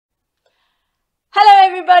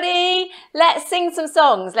everybody, let's sing some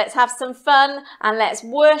songs, let's have some fun and let's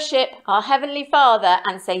worship our Heavenly Father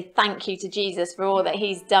and say thank you to Jesus for all that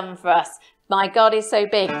he's done for us. My God is so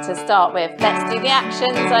big to start with. Let's do the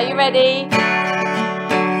actions. Are you ready?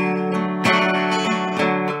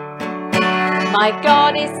 My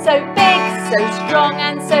God is so big, so strong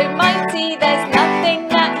and so mighty, there's nothing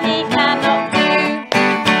that he cannot do.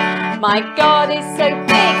 My God is so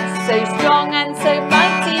big, so strong and so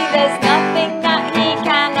mighty, there's nothing that he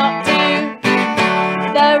cannot do.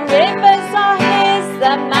 The rivers are his,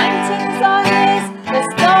 the mountains are his, the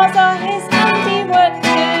stars are his handiwork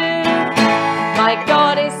too. My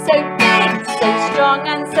God is so big, so strong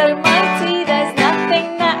and so mighty, there's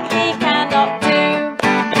nothing that he cannot do.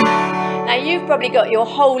 Now you've probably got your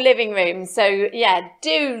whole living room, so yeah,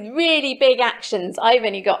 do really big actions. I've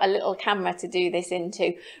only got a little camera to do this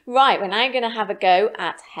into. Right, we're now going to have a go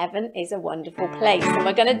at Heaven is a Wonderful Place, and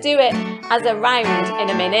we're going to do it as a round in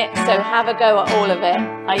a minute, so have a go at all of it.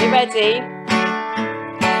 Are you ready?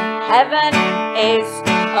 Heaven is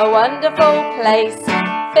a wonderful place,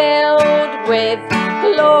 filled with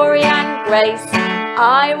glory and grace.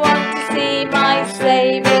 I want to see my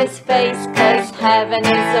Saviour's face, 'cause heaven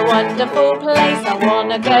is a wonderful place. I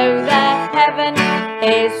want to go there. Heaven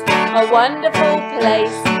is a wonderful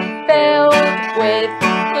place, filled with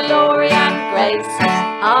glory and grace.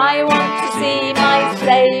 I want to see my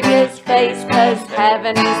Saviour's face, 'cause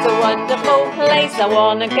heaven is a wonderful place. I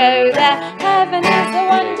want to go there. Heaven is a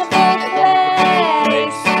wonderful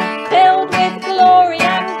place, filled with glory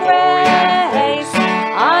and grace.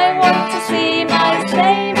 I want to see my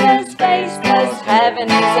Saviour's face, 'cause heaven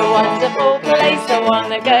is a wonderful place. I want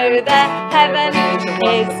to go there. Heaven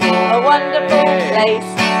is a wonderful place,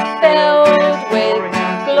 filled with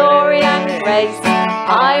glory and grace.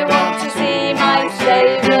 I want to see my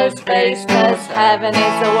Saviour's face, 'cause heaven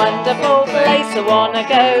is a wonderful place. I want to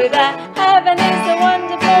go there. Heaven is a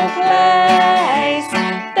wonderful place,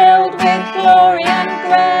 filled with glory and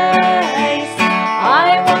grace.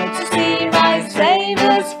 I want to see my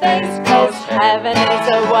Saviour's face, 'cause heaven is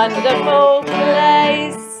a wonderful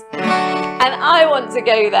place. And I want to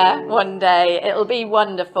go there one day. It'll be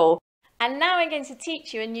wonderful. And now I'm going to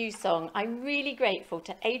teach you a new song. I'm really grateful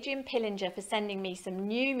to Adrian Pillinger for sending me some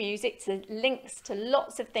new music, to links to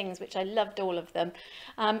lots of things, which I loved all of them.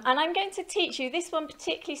 And I'm going to teach you, this one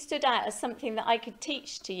particularly stood out as something that I could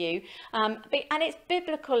teach to you. And it's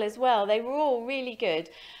biblical as well. They were all really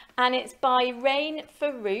good. And it's by Rain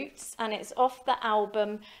for Roots, and it's off the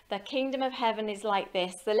album The Kingdom of Heaven Is Like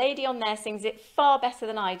This. The lady on there sings it far better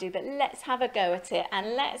than I do, but let's have a go at it.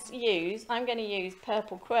 And I'm going to use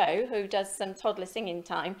Purple Crow, who does some toddler singing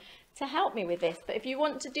time, to help me with this. But if you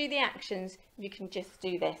want to do the actions, you can just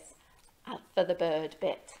do this for the bird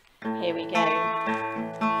bit. Here we go.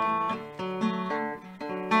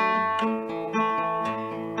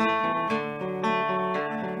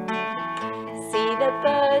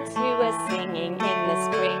 Birds who are singing in the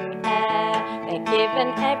spring air, they're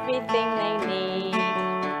given everything they need.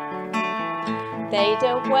 They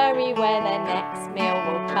don't worry where their next meal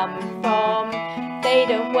will come from, they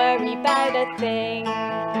don't worry about a thing.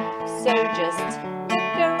 So just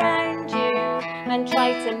look around you and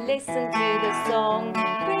try to listen to the song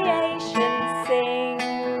creation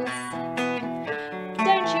sings.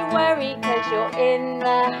 Don't you worry, 'cause you're in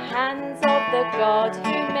the hands of the God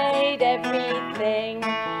who made everything.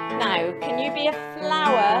 Now, can you be a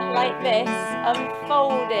flower like this,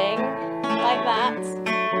 unfolding like that?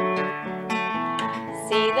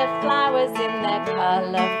 See the flowers in their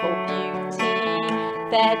colourful beauty,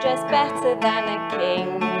 they're dressed better than a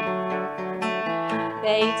king.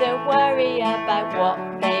 They don't worry about what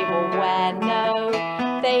they will wear, no,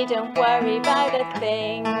 they don't worry about a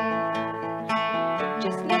thing.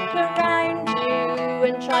 Just look around you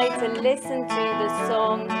and try to listen to the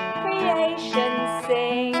song creation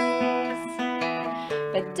sings.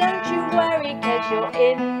 But don't you worry, 'cause you're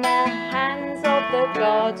in the hands of the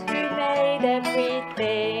God who made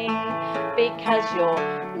everything. Because you're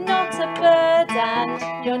not a bird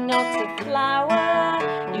and you're not a flower,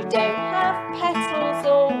 you don't have petals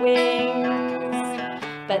or wings.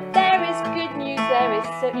 But there is good news,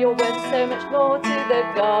 you're worth so much more to the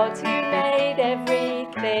God who made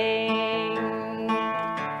everything.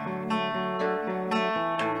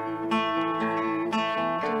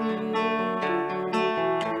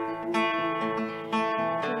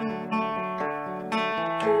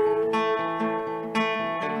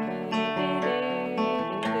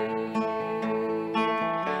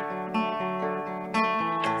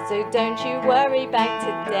 So don't you worry about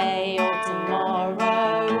today or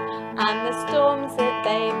tomorrow and the storms that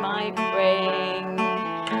they might bring.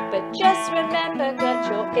 But just remember that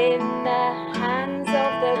you're in the hands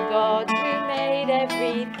of the God who made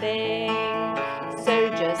everything. So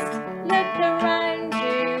just look around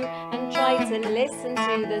you and try to listen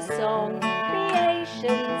to the song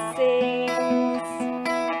creation sings.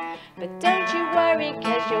 But don't you worry,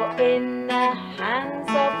 'cause you're in the hands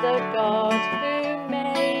of the God who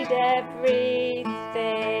made everything.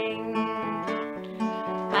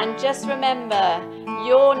 And just remember,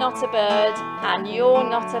 you're not a bird and you're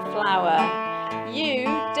not a flower. You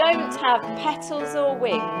don't have petals or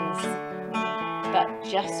wings. But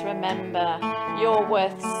just remember, you're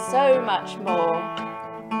worth so much more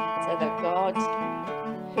to the God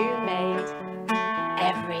who made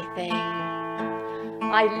everything.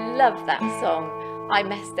 I love that song. I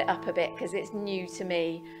messed it up a bit because it's new to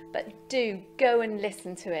me, but do go and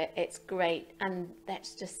listen to it. It's great. And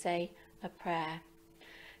let's just say a prayer.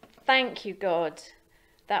 Thank you, God,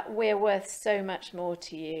 that we're worth so much more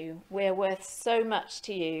to you. We're worth so much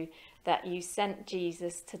to you that you sent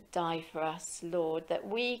Jesus to die for us, Lord, that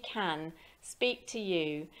we can speak to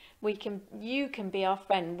you. You can be our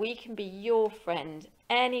friend. We can be your friend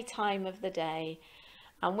any time of the day.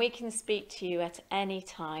 And we can speak to you at any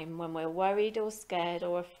time when we're worried or scared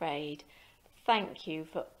or afraid. Thank you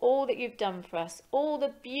for all that you've done for us, all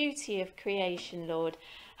the beauty of creation, Lord.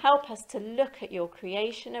 Help us to look at your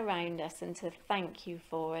creation around us and to thank you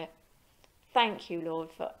for it. Thank you,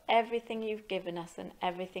 Lord, for everything you've given us and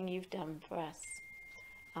everything you've done for us.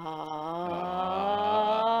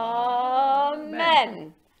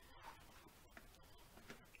 Amen.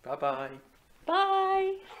 Bye-bye.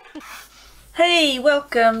 Bye. Hey,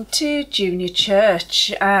 welcome to Junior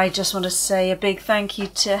Church. I just want to say a big thank you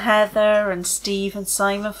to Heather and Steve and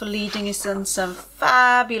Simon for leading us in some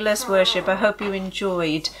fabulous worship. I hope you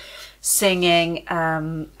enjoyed singing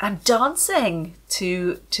and dancing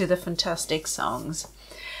to the fantastic songs.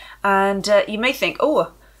 And you may think,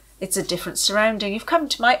 oh, it's a different surrounding. You've come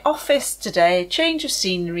to my office today. Change of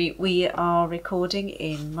scenery. We are recording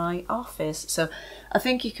in my office. So I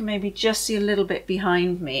think you can maybe just see a little bit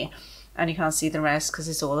behind me. And you can't see the rest because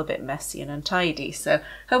it's all a bit messy and untidy. So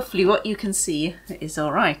hopefully what you can see is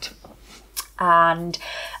all right. And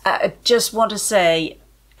I just want to say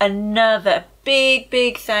another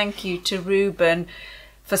big thank you to Ruben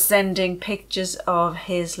for sending pictures of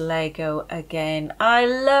his Lego again. I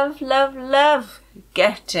love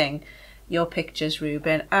getting your pictures,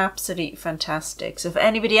 Ruben. Absolutely fantastic. So if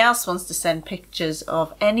anybody else wants to send pictures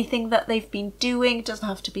of anything that they've been doing, it doesn't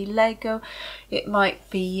have to be Lego. It might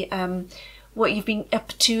be what you've been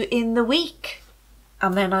up to in the week.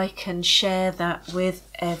 And then I can share that with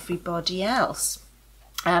everybody else.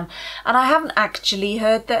 And I haven't actually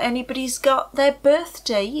heard that anybody's got their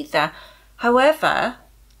birthday either. However,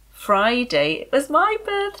 Friday was my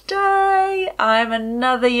birthday. I'm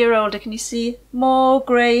another year older. Can you see? More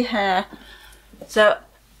grey hair. So,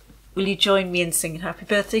 will you join me in singing happy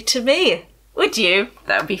birthday to me? Would you?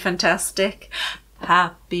 That would be fantastic.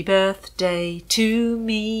 Happy birthday to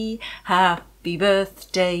me. Happy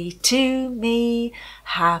birthday to me.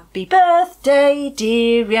 Happy birthday,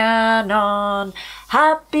 dear Rhiannon.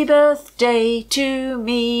 Happy birthday to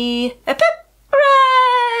me. Hip hip,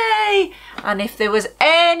 hooray! And if there was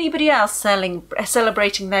anybody else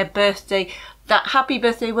celebrating their birthday, that happy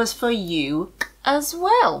birthday was for you as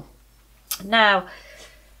well. Now,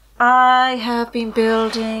 I have been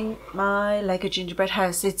building my Lego gingerbread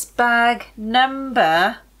house. It's bag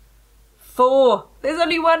number 4. There's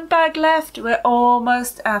only one bag left. We're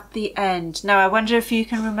almost at the end. Now, I wonder if you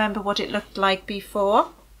can remember what it looked like before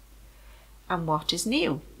and what is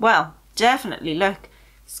new. Well, definitely look.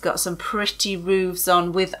 It's got some pretty roofs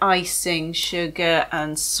on with icing, sugar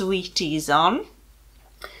and sweeties on.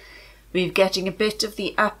 We're getting a bit of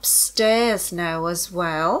the upstairs now as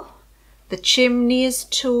well. The chimney is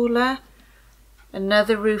taller.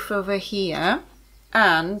 Another roof over here.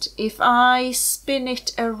 And if I spin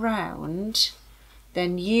it around,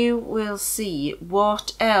 then you will see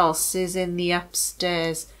what else is in the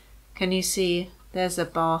upstairs. Can you see? There's a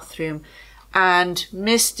bathroom. And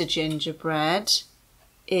Mr. Gingerbread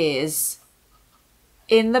is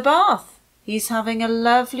in the bath. He's having a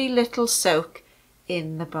lovely little soak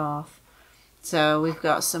in the bath. So we've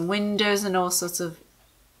got some windows and all sorts of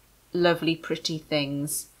lovely pretty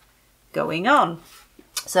things going on.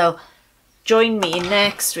 So join me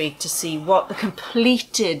next week to see what the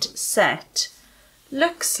completed set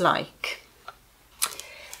looks like.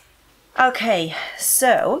 Okay,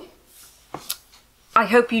 so I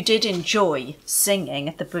hope you did enjoy singing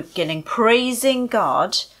at the beginning, praising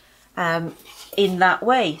God in that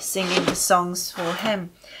way, singing the songs for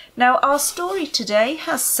him. Now, our story today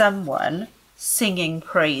has someone singing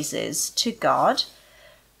praises to God,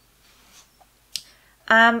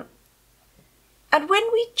 And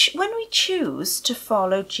when we choose to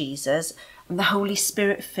follow Jesus and the Holy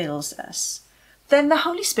Spirit fills us, then the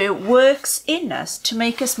Holy Spirit works in us to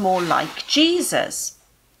make us more like Jesus.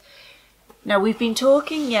 Now, we've been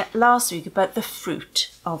talking last week about the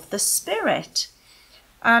fruit of the Spirit.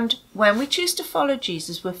 And when we choose to follow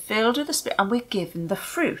Jesus, we're filled with the Spirit and we're given the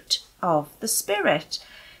fruit of the Spirit.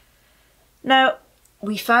 Now,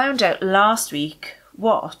 we found out last week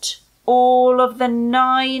what all of the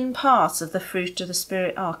 9 parts of the fruit of the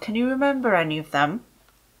Spirit are. Can you remember any of them?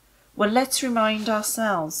 Well, let's remind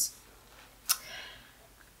ourselves.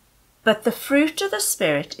 But the fruit of the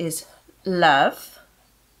Spirit is love,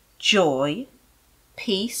 joy,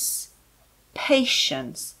 peace,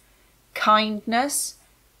 patience, kindness,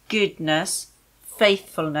 goodness,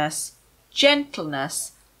 faithfulness,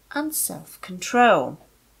 gentleness, and self-control.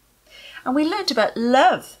 And we learnt about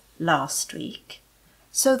love last week.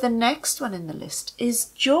 So the next one in the list is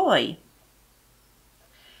joy.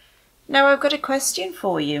 Now I've got a question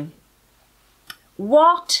for you.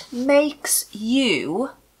 What makes you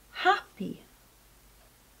happy?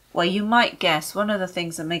 Well, you might guess one of the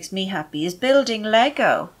things that makes me happy is building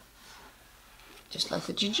Lego. Just like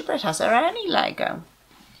the gingerbread house or any Lego.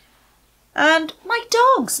 And my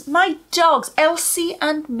dogs, Elsie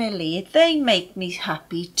and Millie, they make me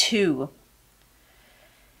happy too.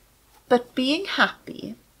 But being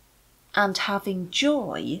happy and having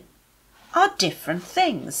joy are different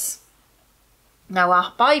things. Now,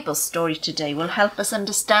 our Bible story today will help us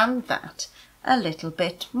understand that a little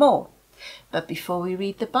bit more. But before we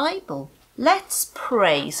read the Bible, let's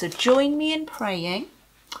pray. So join me in praying.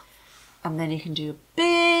 And then you can do a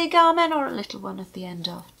big amen or a little one at the end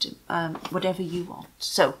after, whatever you want.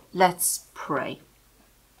 So let's pray.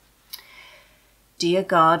 Dear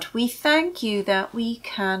God, we thank you that we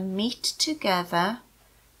can meet together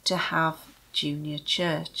to have junior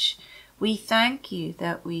church. We thank you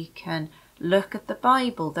that we can look at the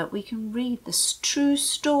Bible, that we can read the true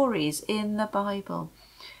stories in the Bible.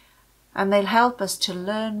 And they'll help us to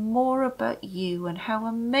learn more about you and how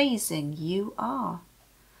amazing you are.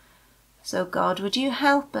 So God, would you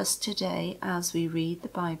help us today as we read the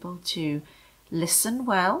Bible to listen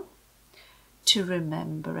well, to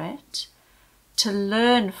remember it, to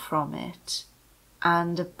learn from it,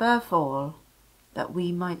 and above all, that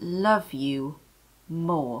we might love you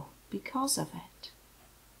more because of it.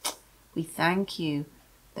 We thank you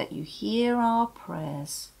that you hear our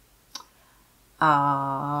prayers. Amen.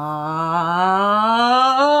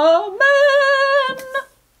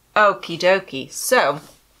 Okie dokie. So,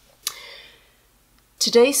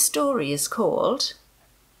 today's story is called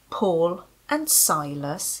Paul and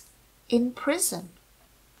Silas in Prison.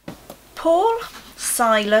 Paul,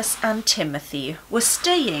 Silas and Timothy were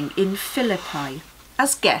staying in Philippi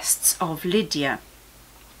as guests of Lydia.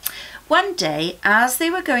 One day, as they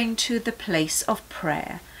were going to the place of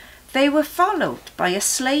prayer, they were followed by a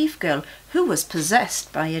slave girl who was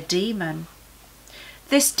possessed by a demon.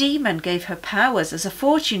 This demon gave her powers as a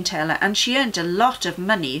fortune teller, and she earned a lot of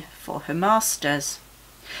money for her masters.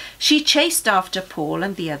 She chased after Paul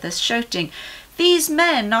and the others, shouting, "These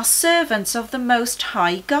men are servants of the Most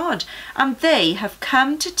High God, and they have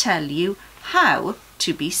come to tell you how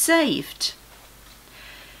to be saved."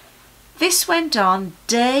 This went on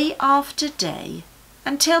day after day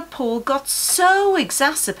until Paul got so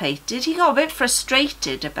exasperated, he got a bit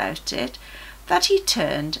frustrated about it, that he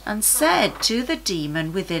turned and said to the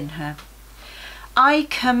demon within her, "I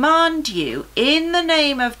command you in the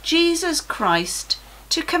name of Jesus Christ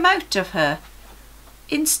to come out of her."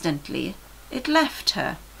 Instantly it left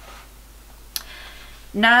her.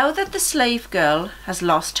 Now that the slave girl has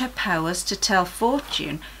lost her powers to tell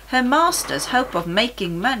fortune, her master's hope of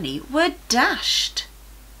making money were dashed.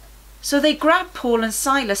 So they grabbed Paul and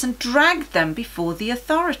Silas and dragged them before the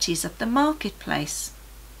authorities at the marketplace.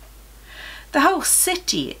 "The whole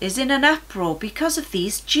city is in an uproar because of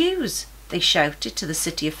these Jews," they shouted to the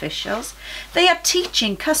city officials. "They are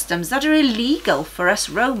teaching customs that are illegal for us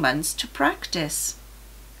Romans to practice."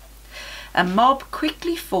 A mob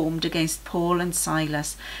quickly formed against Paul and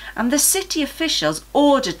Silas, and the city officials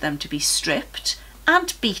ordered them to be stripped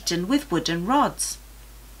and beaten with wooden rods.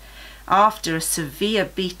 After a severe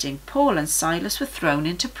beating, Paul and Silas were thrown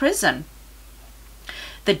into prison.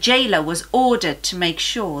 The jailer was ordered to make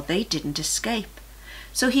sure they didn't escape,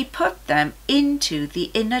 so he put them into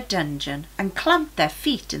the inner dungeon and clamped their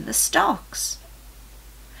feet in the stocks.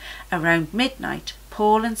 Around midnight,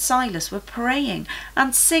 Paul and Silas were praying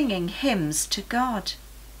and singing hymns to God,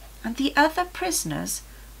 and the other prisoners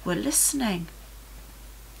were listening.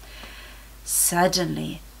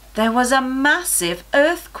 Suddenly, There was a massive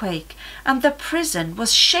earthquake, and the prison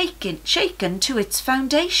was shaken to its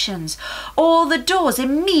foundations. All the doors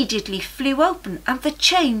immediately flew open, and the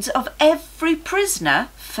chains of every prisoner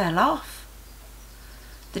fell off.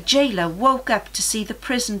 The jailer woke up to see the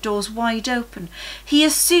prison doors wide open. He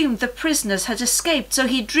assumed the prisoners had escaped, so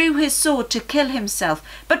he drew his sword to kill himself.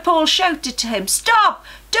 But Paul shouted to him, "Stop!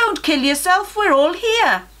 Don't kill yourself, we're all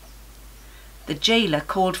here." The jailer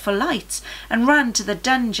called for lights and ran to the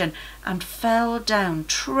dungeon and fell down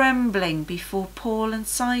trembling before Paul and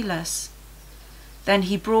Silas. Then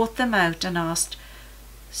he brought them out and asked,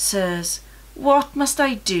 "Sirs, what must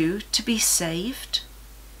I do to be saved?"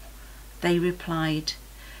 They replied,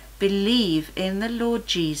 "Believe in the Lord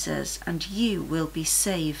Jesus and you will be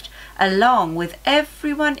saved, along with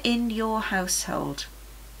everyone in your household."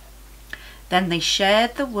 Then they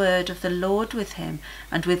shared the word of the Lord with him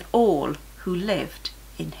and with all who lived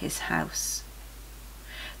in his house.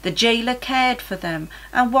 The jailer cared for them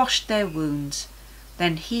and washed their wounds.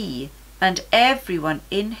 Then he and everyone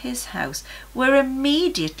in his house were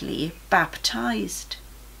immediately baptized.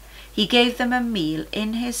 He gave them a meal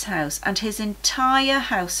in his house, and his entire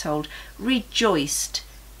household rejoiced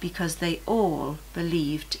because they all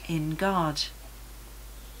believed in God.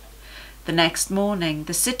 The next morning,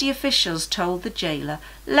 the city officials told the jailer,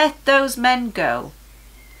 "Let those men go."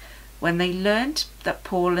 When they learnt that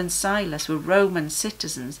Paul and Silas were Roman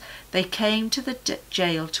citizens, they came to the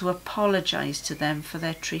jail to apologize to them for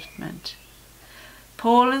their treatment.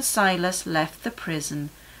 Paul and Silas left the prison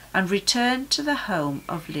and returned to the home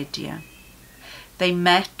of Lydia. They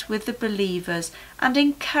met with the believers and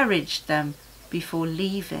encouraged them before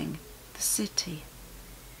leaving the city.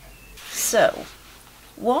 So,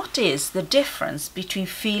 what is the difference between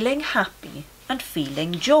feeling happy and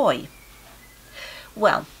feeling joy?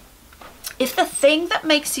 Well, if the thing that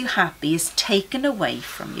makes you happy is taken away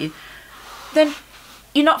from you, then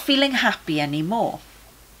you're not feeling happy anymore.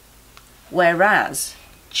 Whereas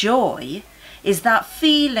joy is that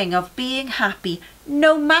feeling of being happy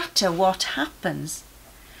no matter what happens.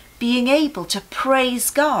 Being able to praise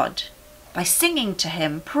God by singing to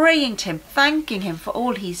him, praying to him, thanking him for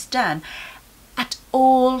all he's done at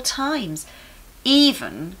all times,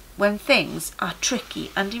 even when things are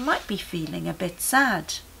tricky and you might be feeling a bit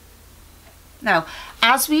sad. Now,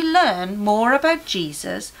 as we learn more about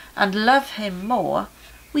Jesus and love him more,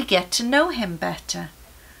 we get to know him better,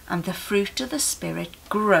 and the fruit of the Spirit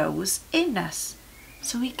grows in us,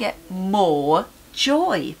 so we get more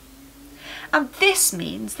joy. And this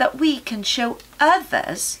means that we can show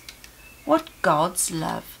others what God's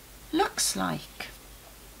love looks like.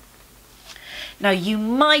 Now, you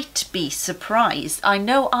might be surprised, I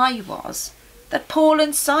know I was, that Paul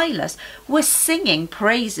and Silas were singing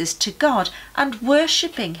praises to God and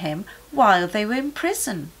worshipping him while they were in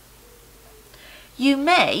prison. You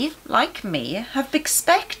may, like me, have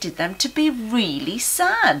expected them to be really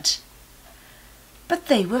sad. But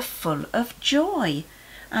they were full of joy,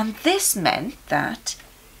 and this meant that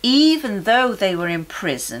even though they were in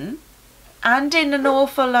prison and in an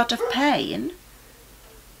awful lot of pain,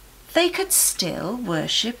 they could still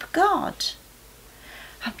worship God.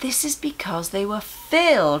 And this is because they were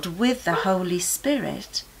filled with the Holy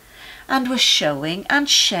Spirit and were showing and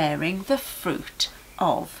sharing the fruit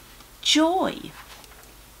of joy.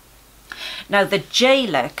 Now the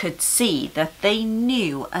jailer could see that they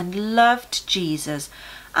knew and loved Jesus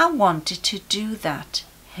and wanted to do that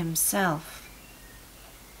himself.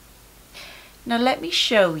 Now let me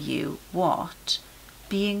show you what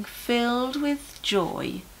being filled with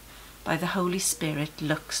joy by the Holy Spirit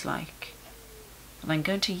looks like. And I'm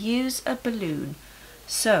going to use a balloon,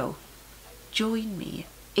 so join me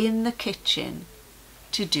in the kitchen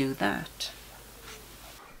to do that.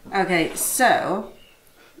 Okay, so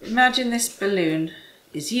imagine this balloon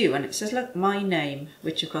is you, and it says, look, my name,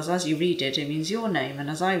 which of course as you read it, it means your name,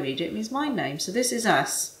 and as I read it, it means my name. So this is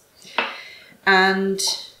us. And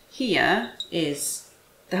here is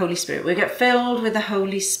the Holy Spirit. We get filled with the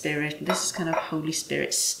Holy Spirit. This is kind of Holy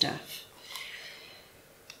Spirit stuff.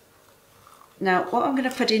 Now, what I'm going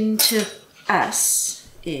to put into us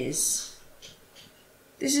is,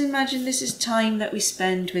 imagine this is time that we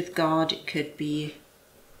spend with God. It could be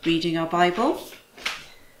reading our Bible,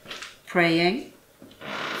 praying,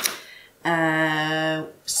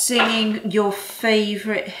 singing your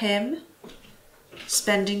favourite hymn,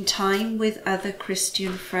 spending time with other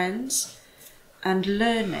Christian friends, and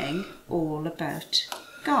learning all about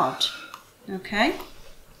God. Okay?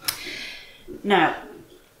 Now,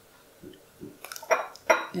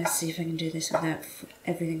 let's see if I can do this without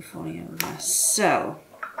everything falling over. So,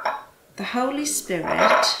 the Holy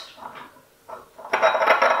Spirit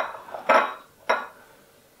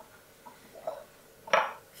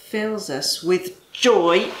fills us with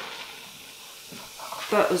joy.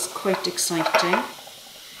 That was quite exciting.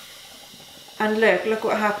 And look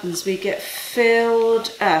what happens. We get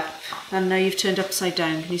filled up. And now you've turned upside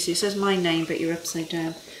down. Can you see? It says my name, but you're upside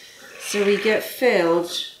down. So we get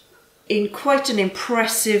filled in quite an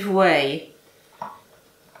impressive way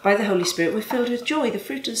by the Holy Spirit. We're filled with joy. The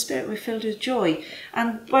fruit of the Spirit, we're filled with joy.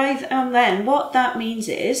 And then what that means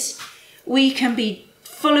is we can be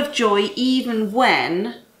full of joy even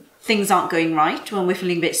when things aren't going right, when we're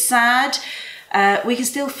feeling a bit sad. We can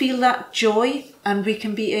still feel that joy, and we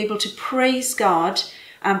can be able to praise God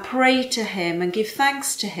and pray to him and give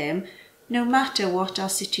thanks to him no matter what our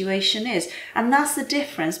situation is. And that's the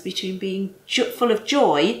difference between being full of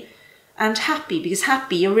joy and happy, because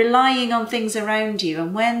happy, you're relying on things around you,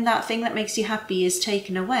 and when that thing that makes you happy is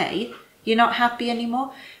taken away, you're not happy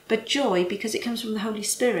anymore. But joy, because it comes from the Holy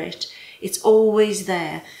Spirit, it's always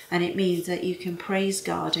there, and it means that you can praise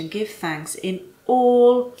God and give thanks in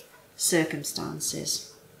all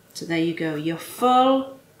circumstances. So there you go, you're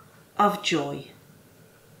full of joy.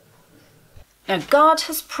 Now, God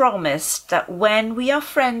has promised that when we are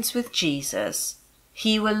friends with Jesus,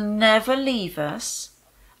 he will never leave us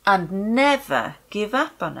and never give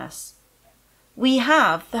up on us. We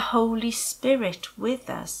have the Holy Spirit with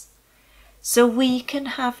us, so we can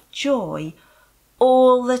have joy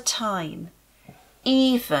all the time.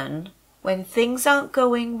 Even when things aren't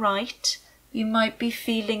going right, you might be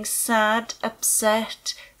feeling sad,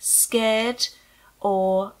 upset, scared,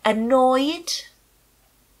 or annoyed.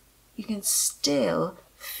 You can still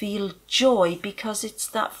feel joy, because it's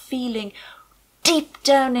that feeling deep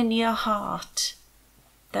down in your heart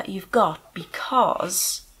that you've got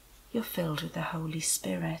because you're filled with the Holy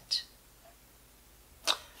Spirit.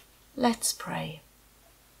 Let's pray.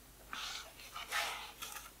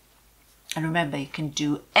 And remember, you can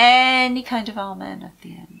do any kind of amen at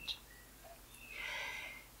the end.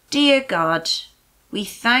 Dear God, we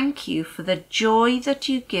thank you for the joy that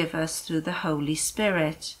you give us through the Holy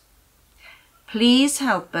Spirit. Please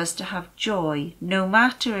help us to have joy no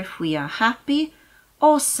matter if we are happy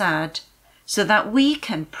or sad, so that we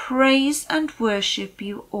can praise and worship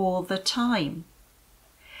you all the time.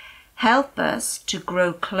 Help us to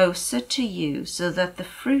grow closer to you so that the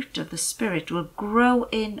fruit of the Spirit will grow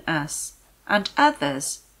in us and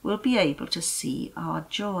others will be able to see our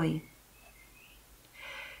joy.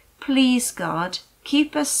 Please, God,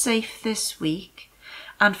 keep us safe this week,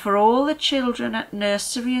 and for all the children at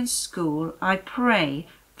nursery and school, I pray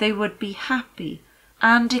they would be happy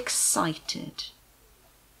and excited.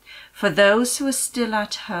 For those who are still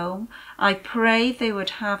at home, I pray they would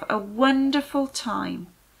have a wonderful time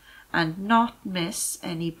and not miss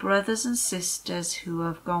any brothers and sisters who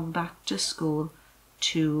have gone back to school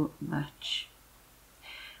too much.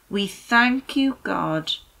 We thank you,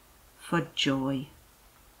 God, for joy.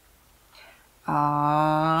 Amen.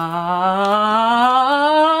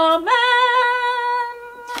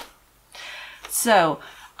 So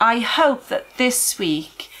I hope that this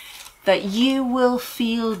week that you will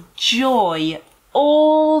feel joy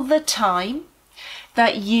all the time,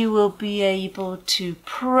 that you will be able to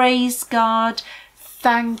praise God,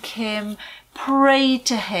 thank him, pray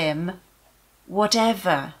to him,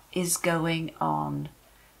 whatever is going on,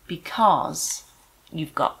 because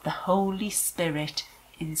you've got the Holy Spirit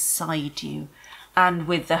inside you. And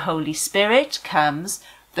with the Holy Spirit comes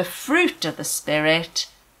the fruit of the Spirit.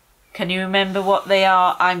 Can you remember what they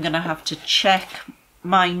are? I'm going to have to check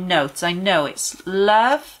my notes. I know it's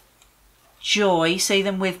love, joy, say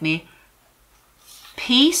them with me,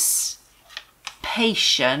 peace,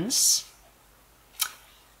 patience.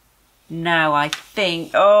 Now I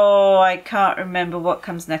think, I can't remember what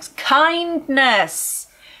comes next. Kindness,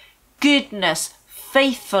 goodness,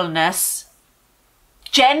 faithfulness,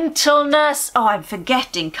 gentleness. I'm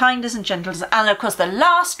forgetting kindness and gentleness. And of course the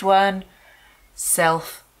last one,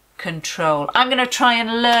 self-control. I'm going to try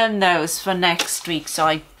and learn those for next week so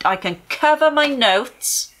I can cover my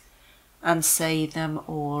notes and say them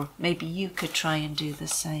all. Maybe you could try and do the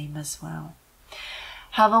same as well.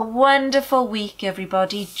 Have a wonderful week,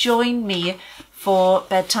 everybody. Join me for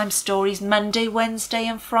bedtime stories Monday, Wednesday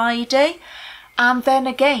and Friday. And then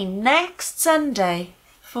again next Sunday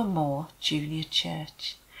for more Junior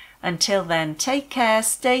Church. Until then, take care,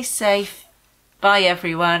 stay safe. Bye,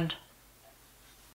 everyone.